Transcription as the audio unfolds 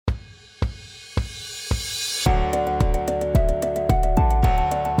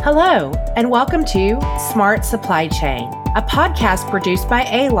Hello, and welcome to Smart Supply Chain, a podcast produced by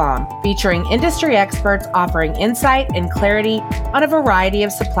ALOM, featuring industry experts offering insight and clarity on a variety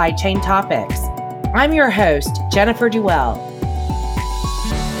of supply chain topics. I'm your host, Jennifer Duell.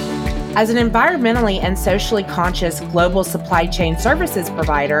 As an environmentally and socially conscious global supply chain services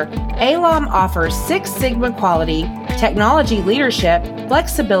provider, ALOM offers Six Sigma quality, technology leadership,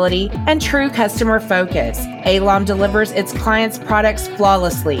 flexibility, and true customer focus. ALOM delivers its clients' products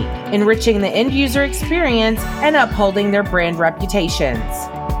flawlessly, enriching the end-user experience and upholding their brand reputations.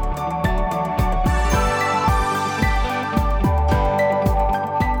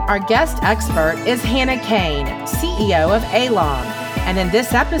 Our guest expert is Hannah Kane, CEO of ALOM. And in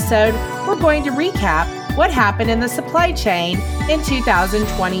this episode, we're going to recap what happened in the supply chain in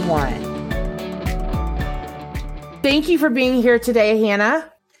 2021. Thank you for being here today,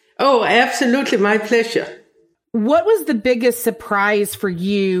 Hannah. Oh, absolutely. My pleasure. What was the biggest surprise for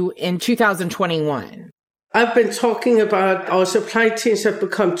you in 2021? I've been talking about our supply chains have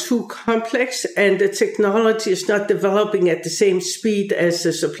become too complex and the technology is not developing at the same speed as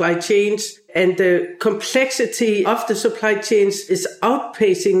the supply chains. And the complexity of the supply chains is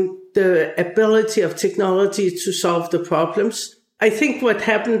outpacing the ability of technology to solve the problems. I think what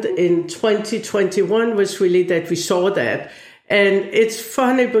happened in 2021 was really that we saw that. And it's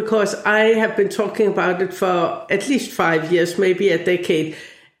funny because I have been talking about it for at least 5 years, maybe a decade.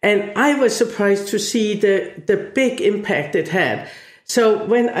 And I was surprised to see the big impact it had. So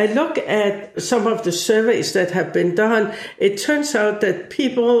when I look at some of the surveys that have been done, it turns out that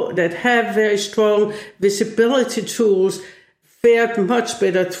people that have very strong visibility tools fared much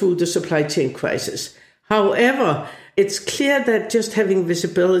better through the supply chain crisis. However, it's clear that just having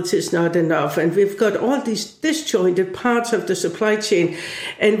visibility is not enough. And we've got all these disjointed parts of the supply chain.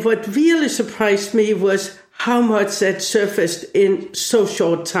 And what really surprised me was how much that surfaced in so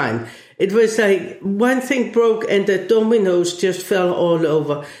short time. It was like one thing broke and the dominoes just fell all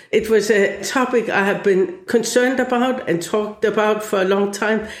over. It was a topic I have been concerned about and talked about for a long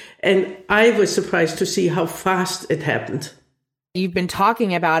time. And I was surprised to see how fast it happened. You've been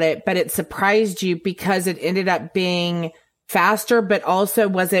talking about it, but it surprised you because it ended up being faster, but also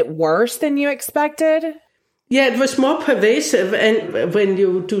was it worse than you expected? Yeah, it was more pervasive. And when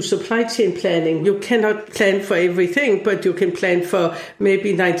you do supply chain planning, you cannot plan for everything, but you can plan for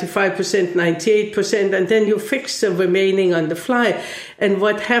maybe 95%, 98%, and then you fix the remaining on the fly. And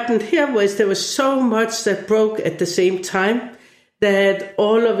what happened here was there was so much that broke at the same time that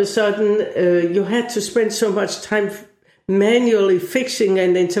all of a sudden you had to spend so much time manually fixing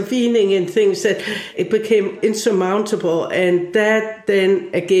and intervening in things that it became insurmountable. And that then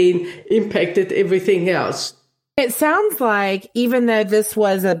again impacted everything else. It sounds like even though this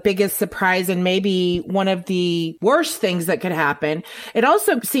was a biggest surprise and maybe one of the worst things that could happen, it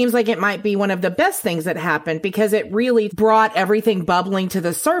also seems like it might be one of the best things that happened because it really brought everything bubbling to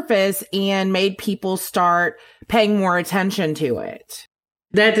the surface and made people start paying more attention to it.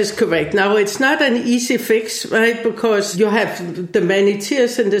 That is correct. Now, it's not an easy fix, right? Because you have the many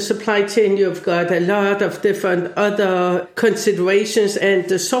tiers in the supply chain. You've got a lot of different other considerations, and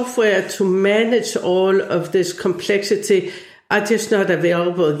the software to manage all of this complexity are just not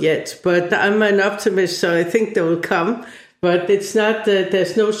available yet. But I'm an optimist, so I think they will come. But it's not that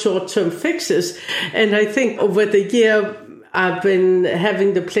there's no short-term fixes. And I think over the year, I've been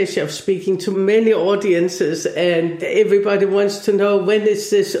having the pleasure of speaking to many audiences, and everybody wants to know, when is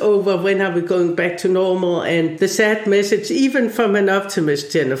this over? When are we going back to normal? And the sad message, even from an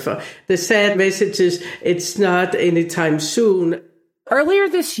optimist, Jennifer, the sad message is it's not anytime soon. Earlier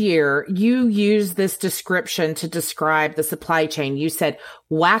this year, you used this description to describe the supply chain. You said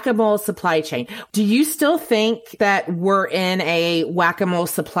whack-a-mole supply chain. Do you still think that we're in a whack-a-mole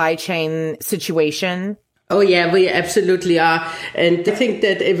supply chain situation? Oh, yeah, we absolutely are. And I think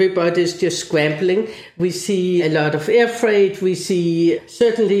that everybody's just scrambling. We see a lot of air freight. We see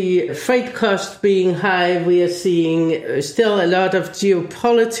certainly freight costs being high. We are seeing still a lot of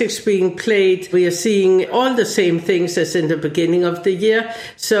geopolitics being played. We are seeing all the same things as in the beginning of the year.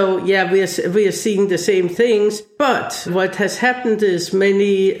 So, yeah, we are seeing the same things. But what has happened is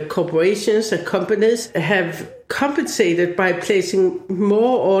many corporations and companies have compensated by placing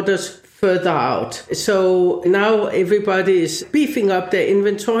more orders further out. So now everybody is beefing up their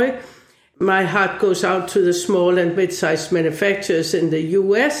inventory. My heart goes out to the small and mid-sized manufacturers in the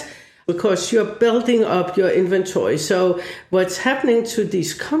US because you're building up your inventory. So what's happening to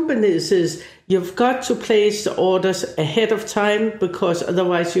these companies is you've got to place the orders ahead of time because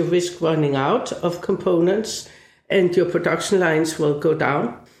otherwise you risk running out of components and your production lines will go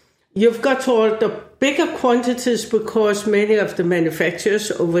down. You've got to order bigger quantities because many of the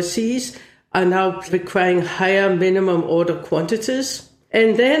manufacturers overseas are now requiring higher minimum order quantities.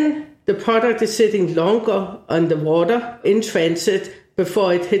 And then the product is sitting longer on the water in transit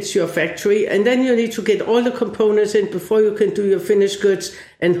before it hits your factory. And then you need to get all the components in before you can do your finished goods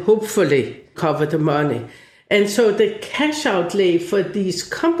and hopefully cover the money. And so the cash outlay for these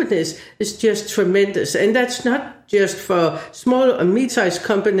companies is just tremendous. And that's not just for small or mid-sized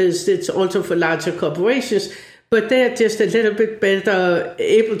companies, it's also for larger corporations. But they're just a little bit better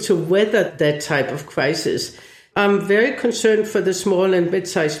able to weather that type of crisis. I'm very concerned for the small and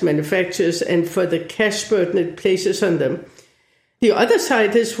mid-sized manufacturers and for the cash burden it places on them. The other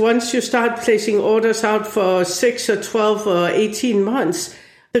side is once you start placing orders out for 6 or 12 or 18 months,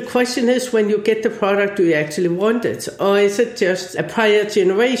 the question is when you get the product, do you actually want it? Or is it just a prior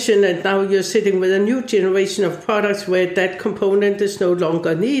generation and now you're sitting with a new generation of products where that component is no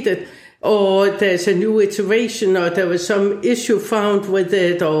longer needed? Or there's a new iteration or there was some issue found with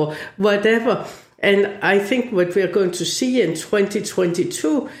it or whatever. And I think what we're going to see in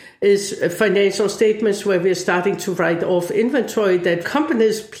 2022 is financial statements where we're starting to write off inventory that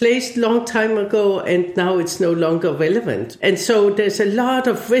companies placed long time ago and now it's no longer relevant. And so there's a lot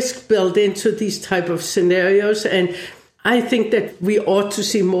of risk built into these type of scenarios. And I think that we ought to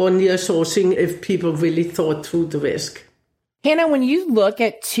see more near sourcing if people really thought through the risk. Hannah, when you look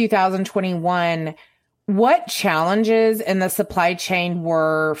at 2021, what challenges in the supply chain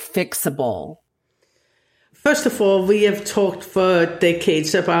were fixable? First of all, we have talked for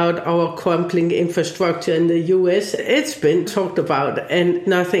decades about our crumbling infrastructure in the US. It's been talked about and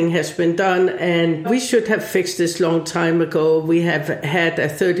nothing has been done. And we should have fixed this long time ago. We have had a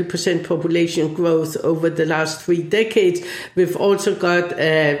 30% population growth over the last 3 decades. We've also got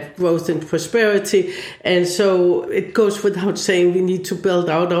growth and prosperity. And so it goes without saying we need to build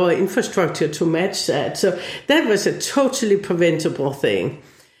out our infrastructure to match that. So that was a totally preventable thing.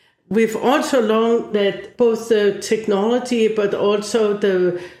 We've also learned that both the technology, but also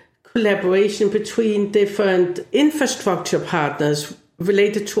the collaboration between different infrastructure partners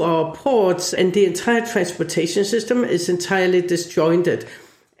related to our ports and the entire transportation system is entirely disjointed.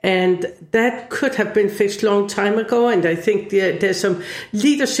 And that could have been fixed a long time ago. And I think there's some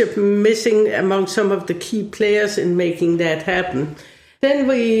leadership missing among some of the key players in making that happen. Then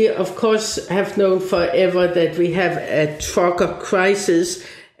we, of course, have known forever that we have a trucker crisis.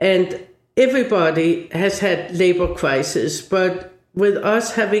 And everybody has had labor crisis, but with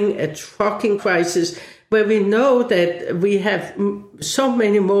us having a trucking crisis where we know that we have so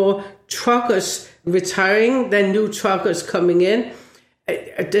many more truckers retiring than new truckers coming in,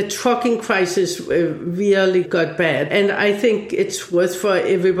 the trucking crisis really got bad. And I think it's worth for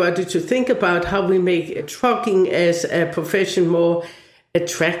everybody to think about how we make trucking as a profession more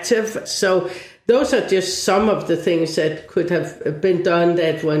attractive. So those are just some of the things that could have been done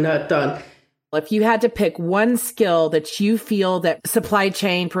that were not done. If you had to pick one skill that you feel that supply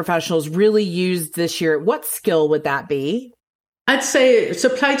chain professionals really used this year, what skill would that be? I'd say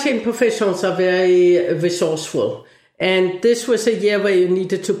supply chain professionals are very resourceful. And this was a year where you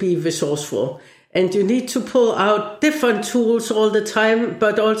needed to be resourceful. And you need to pull out different tools all the time,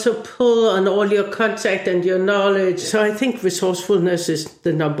 but also pull on all your contact and your knowledge. So I think resourcefulness is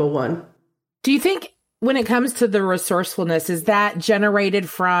the number one. Do you think when it comes to the resourcefulness, is that generated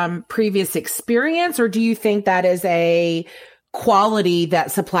from previous experience, or do you think that is a quality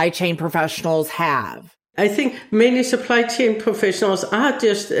that supply chain professionals have? I think many supply chain professionals are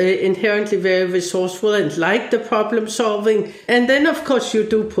just inherently very resourceful and like the problem solving. And then, of course, you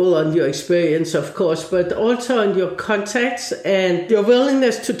do pull on your experience, of course, but also on your contacts and your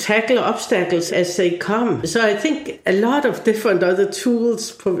willingness to tackle obstacles as they come. So I think a lot of different other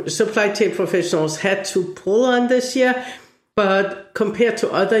tools supply chain professionals had to pull on this year. But compared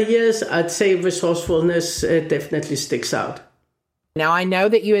to other years, I'd say resourcefulness definitely sticks out. Now, I know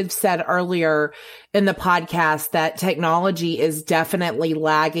that you had said earlier in the podcast that technology is definitely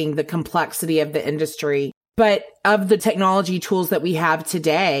lagging the complexity of the industry. But of the technology tools that we have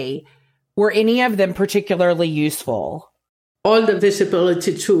today, were any of them particularly useful? All the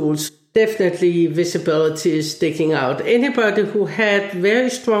visibility tools, definitely visibility is sticking out. Anybody who had very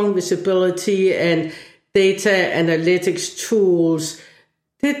strong visibility and data analytics tools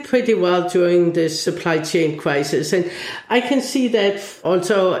did pretty well during the supply chain crisis. And I can see that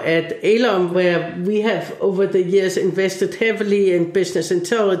also at Alom, where we have over the years invested heavily in business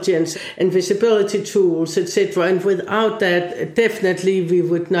intelligence and visibility tools, etc. And without that, definitely we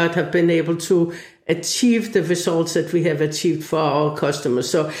would not have been able to achieve the results that we have achieved for our customers.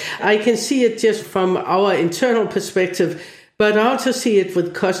 So I can see it just from our internal perspective. But I also see it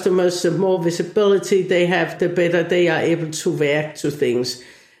with customers. The more visibility they have, the better they are able to react to things.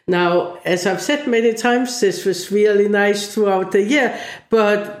 Now, as I've said many times, this was really nice throughout the year,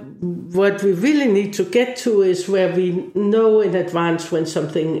 but what we really need to get to is where we know in advance when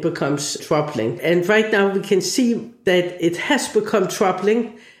something becomes troubling. And right now we can see that it has become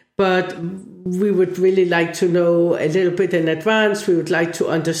troubling, but we would really like to know a little bit in advance. We would like to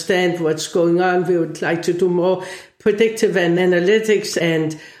understand what's going on. We would like to do more predictive and analytics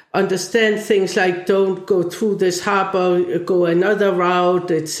and understand things like don't go through this harbor, go another route,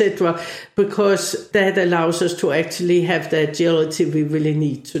 etc., because that allows us to actually have the agility we really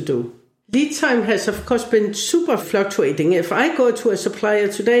need to do. Lead time has, of course, been super fluctuating. If I go to a supplier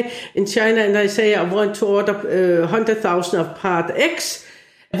today in China and I say I want to order 100,000 of part X,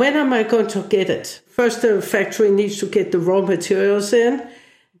 when am I going to get it? First, the factory needs to get the raw materials in.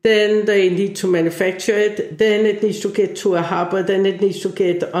 Then they need to manufacture it. Then it needs to get to a harbor. Then it needs to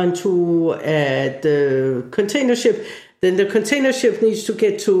get onto the container ship. Then the container ship needs to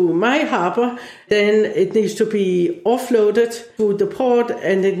get to my harbor. Then it needs to be offloaded to the port,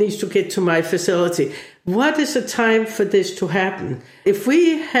 and it needs to get to my facility. What is the time for this to happen? If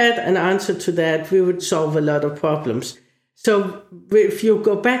we had an answer to that, we would solve a lot of problems. So if you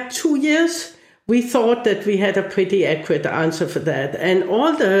go back 2 years, we thought that we had a pretty accurate answer for that. And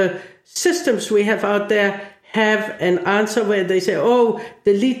all the systems we have out there have an answer where they say, oh,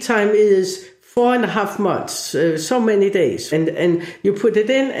 the lead time is 4.5 months, so many days. And you put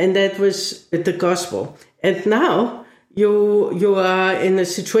it in, and that was the gospel. And now you are in a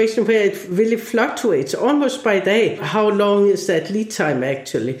situation where it really fluctuates almost by day. How long is that lead time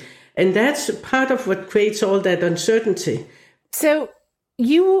actually? And that's part of what creates all that uncertainty. So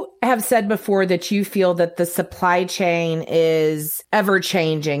you have said before that you feel that the supply chain is ever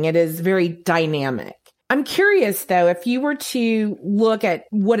changing. It is very dynamic. I'm curious, though, if you were to look at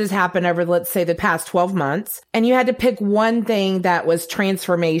what has happened over, let's say, the past 12 months, and you had to pick one thing that was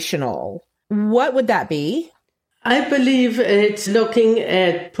transformational, what would that be? I believe it's looking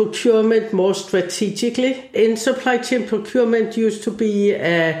at procurement more strategically. In supply chain, procurement used to be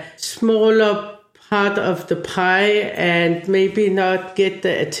a smaller part of the pie and maybe not get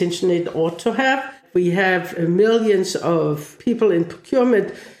the attention it ought to have. We have millions of people in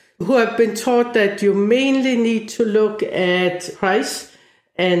procurement who have been taught that you mainly need to look at price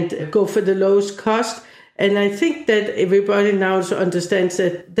and go for the lowest cost. And I think that everybody now understands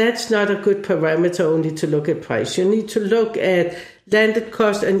that that's not a good parameter only to look at price. You need to look at landed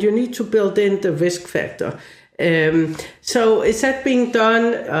cost, and you need to build in the risk factor. So is that being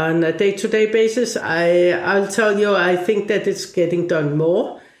done on a day-to-day basis? I'll tell you, I think that it's getting done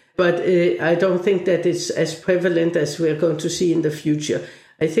more, but I don't think that it's as prevalent as we're going to see in the future.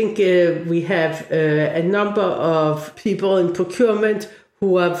 I think we have a number of people in procurement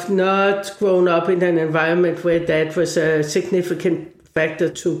who have not grown up in an environment where that was a significant factor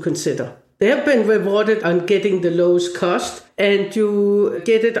to consider. They have been rewarded on getting the lowest cost, and you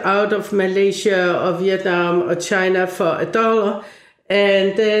get it out of Malaysia or Vietnam or China for $1,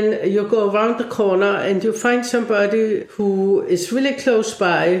 and then you go around the corner and you find somebody who is really close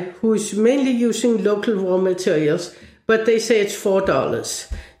by, who is mainly using local raw materials, but they say it's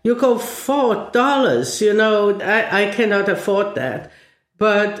 $4. You go, $4, I cannot afford that.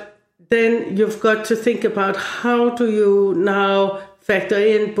 But then you've got to think about how do you now factor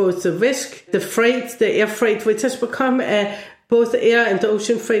in both the risk, the freight, the air freight, which has become, both air and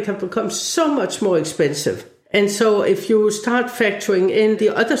ocean freight have become so much more expensive. And so if you start factoring in the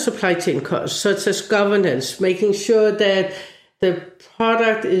other supply chain costs, such as governance, making sure that the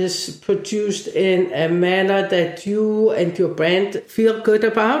product is produced in a manner that you and your brand feel good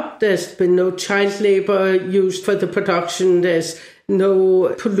about. There's been no child labor used for the production. There's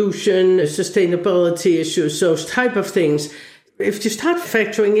no pollution, sustainability issues, those type of things. If you start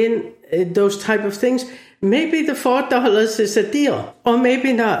factoring in those type of things, maybe the $4 is a deal, or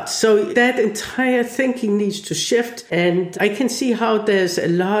maybe not. So that entire thinking needs to shift. And I can see how there's a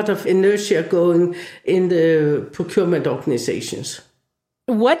lot of inertia going in the procurement organizations.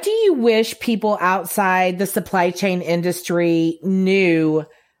 What do you wish people outside the supply chain industry knew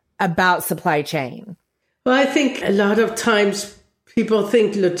about supply chain? Well, I think a lot of times people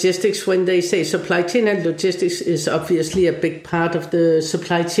think logistics when they say supply chain, and logistics is obviously a big part of the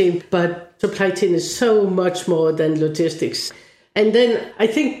supply chain, but supply chain is so much more than logistics. And then I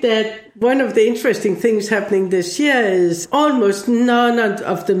think that one of the interesting things happening this year is almost none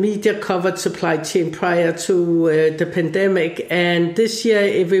of the media covered supply chain prior to the pandemic. And this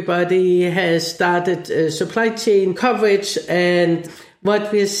year, everybody has started supply chain coverage. And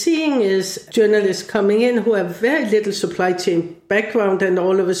What we're seeing is journalists coming in who have very little supply chain background and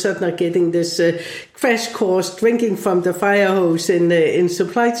all of a sudden are getting this crash course, drinking from the fire hose in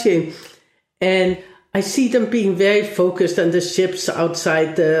supply chain. And I see them being very focused on the ships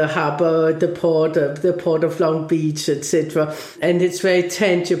outside the harbor, the port of Long Beach, etc. And it's very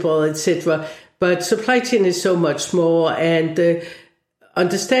tangible, etc. But supply chain is so much more, and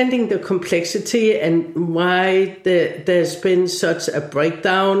understanding the complexity and why there's been such a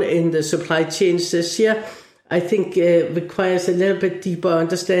breakdown in the supply chains this year, I think requires a little bit deeper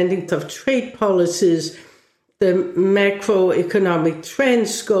understanding of trade policies, the macroeconomic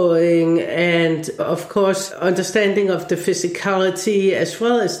trends going, and of course, understanding of the physicality as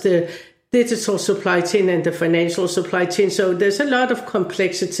well as the digital supply chain and the financial supply chain. So there's a lot of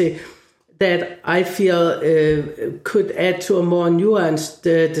complexity that I feel could add to a more nuanced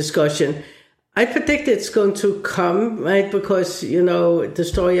discussion. I predict it's going to come, right? Because, the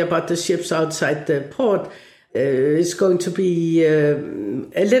story about the ships outside the port is going to be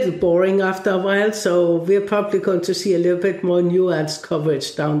a little boring after a while. So we're probably going to see a little bit more nuanced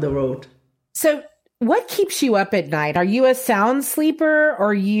coverage down the road. So what keeps you up at night? Are you a sound sleeper? Or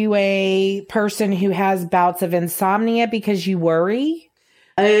are you a person who has bouts of insomnia because you worry?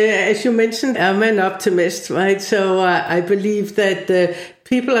 As you mentioned, I'm an optimist, right? So I believe that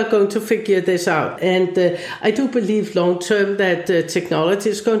people are going to figure this out. And I do believe long-term that technology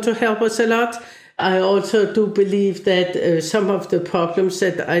is going to help us a lot. I also do believe that some of the problems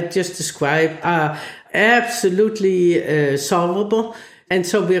that I just described are absolutely solvable. And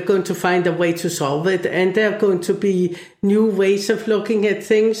so we're going to find a way to solve it. And there are going to be new ways of looking at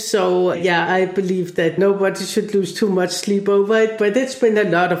things. So, I believe that nobody should lose too much sleep over it. But it's been a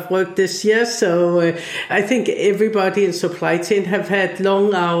lot of work this year. So I think everybody in supply chain have had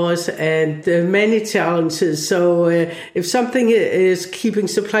long hours and many challenges. So if something is keeping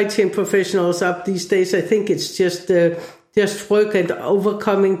supply chain professionals up these days, I think it's just work and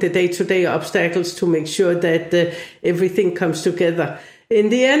overcoming the day-to-day obstacles to make sure that everything comes together. In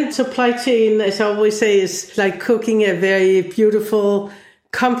the end, supply chain, as I always say, is like cooking a very beautiful,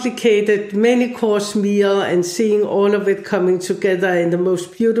 complicated, many-course meal and seeing all of it coming together in the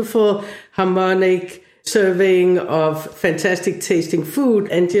most beautiful, harmonic serving of fantastic tasting food.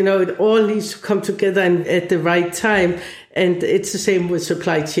 And, it all needs to come together at the right time. And it's the same with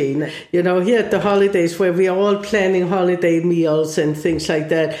supply chain. Here at the holidays where we are all planning holiday meals and things like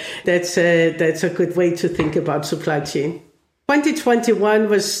that, that's a good way to think about supply chain. 2021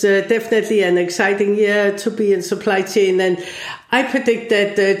 was definitely an exciting year to be in supply chain. And I predict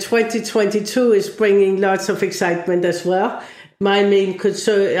that 2022 is bringing lots of excitement as well. My main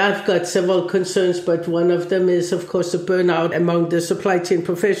concern, I've got several concerns, but one of them is, of course, the burnout among the supply chain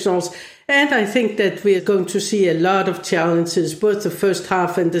professionals. And I think that we're going to see a lot of challenges, both the first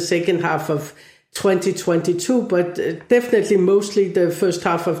half and the second half of 2022, but definitely mostly the first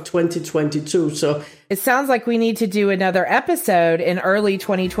half of 2022. So it sounds like we need to do another episode in early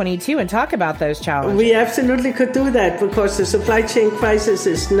 2022 and talk about those challenges. We absolutely could do that because the supply chain crisis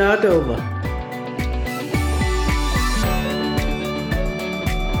is not over.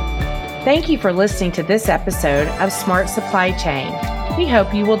 Thank you for listening to this episode of Smart Supply Chain. We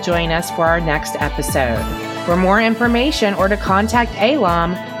hope you will join us for our next episode. For more information or to contact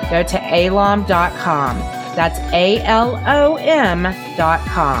ALOM, go to alom.com. That's ALOM.com.